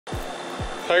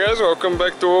Hi guys, welcome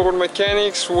back to World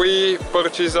Mechanics. We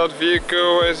purchased that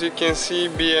vehicle. As you can see,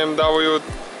 BMW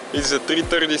is a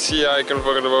 330ci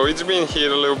convertible. It's been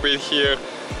hit a little bit here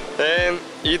and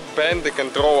it bent the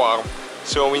control arm.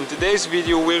 So in today's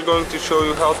video we're going to show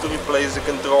you how to replace the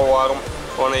control arm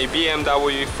on a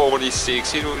BMW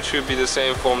e46. It should be the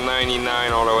same from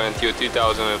 99 all the way until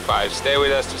 2005. Stay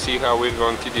with us to see how we're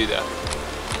going to do that.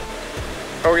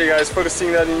 Okay guys, first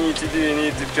thing that you need to do, you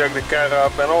need to jack the car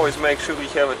up, and always make sure you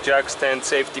have a jack stand,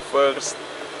 safety first.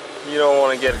 You don't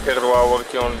want to get hurt while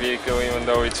working on vehicle, even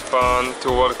though it's fun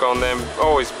to work on them.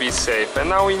 Always be safe. And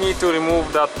now we need to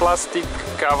remove that plastic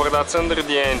cover that's under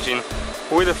the engine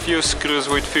with a few screws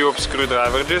with Phillips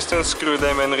screwdriver. Just unscrew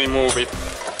them and remove it.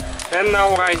 And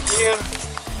now right here,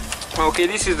 okay,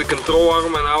 this is the control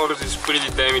arm and ours is pretty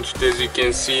damaged, as you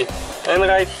can see. And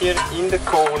right here in the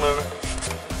corner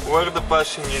where the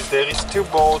bushing is, there is two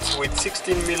bolts with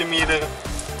 16mm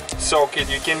socket.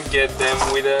 You can get them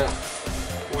with a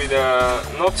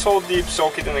not so deep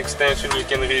socket and extension. You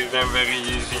can reach them very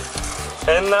easy.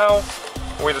 And now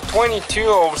with a 22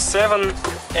 or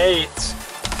 7/8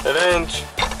 wrench,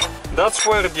 that's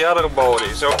where the other bolt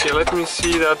is. Okay, let me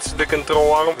see, that's the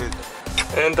control arm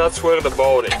and that's where the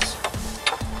bolt is.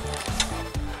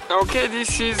 Okay,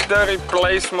 this is the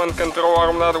replacement control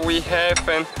arm that we have,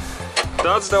 and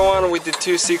that's the one with the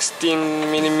two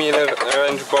 16mm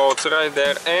wrench bolts right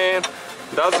there, and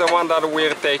that's the one that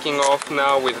we're taking off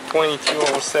now with 22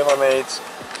 or 7/8.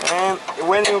 And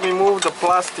when you remove the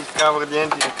plastic cover, the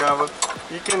engine cover,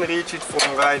 you can reach it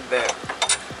from right there.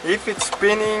 If it's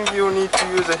spinning, you need to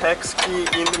use a hex key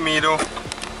in the middle.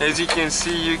 As you can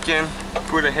see, you can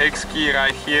put a hex key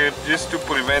right here just to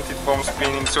prevent it from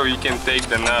spinning, so you can take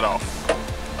the nut off.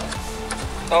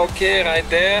 Okay, right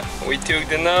there, we took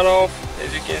the nut off.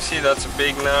 As you can see, that's a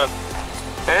big nut.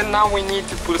 And now we need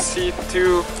to proceed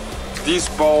to this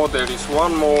bolt. There is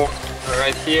one more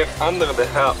right here under the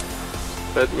hub.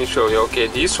 Let me show you. Okay,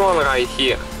 this one right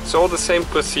here. So the same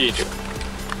procedure.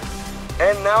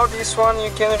 And now this one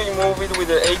you can remove it with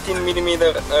an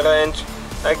 18mm wrench.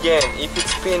 Again, if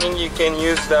it's spinning, you can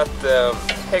use that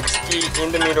hex key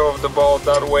in the middle of the bolt.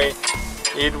 That way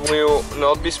it will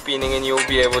not be spinning and you'll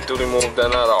be able to remove the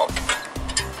nut off.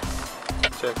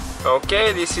 Check.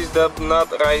 Okay, this is the nut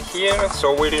right here,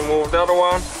 so we remove that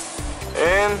one,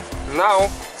 and now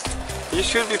you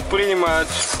should be pretty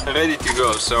much ready to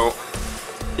go. So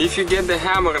if you get the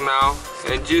hammer now,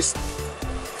 and just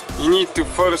you need to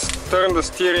first turn the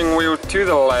steering wheel to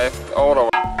the left all the way.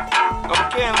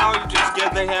 Okay, now you just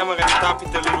get the hammer and tap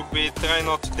it a little bit. Try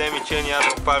not to damage any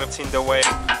other parts in the way.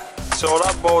 So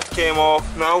that bolt came off.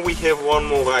 Now we have one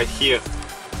more right here,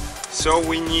 so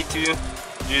we need to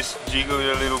just jiggle it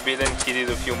a little bit and hit it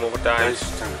a few more times.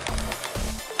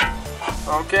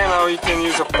 Okay, now you can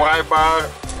use a pry bar.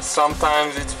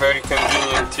 Sometimes it's very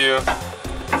convenient too.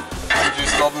 There's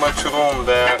just not much room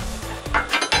there.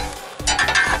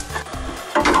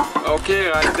 Okay,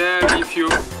 right there, if you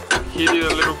hit it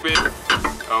a little bit.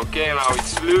 Okay, now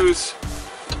it's loose.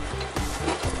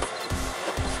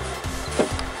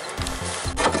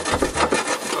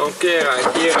 Okay, right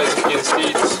here, as you can see,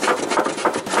 it's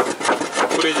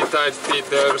pretty tight fit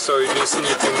there, so you just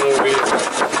need to move it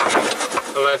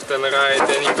left and right,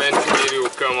 and eventually it will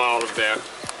come out of there.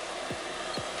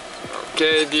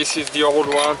 Okay, this is the old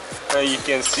one, and you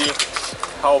can see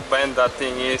how bent that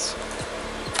thing is.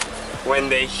 When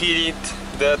they hit it,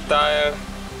 the tire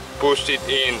pushed it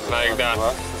in like that.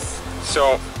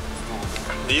 So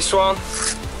this one,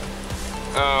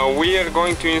 we are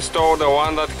going to install the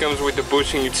one that comes with the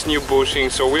bushing. It's new bushing,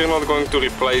 so we're not going to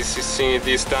replace this thing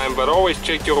this time, but always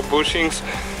check your bushings.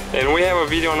 And we have a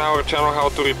video on our channel how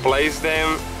to replace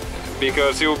them,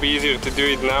 because it will be easier to do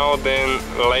it now than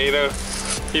later.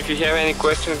 If you have any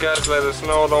questions, guys, let us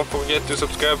know. Don't forget to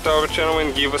subscribe to our channel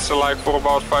and give us a like for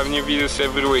about 5 new videos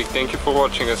every week. Thank you for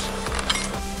watching us.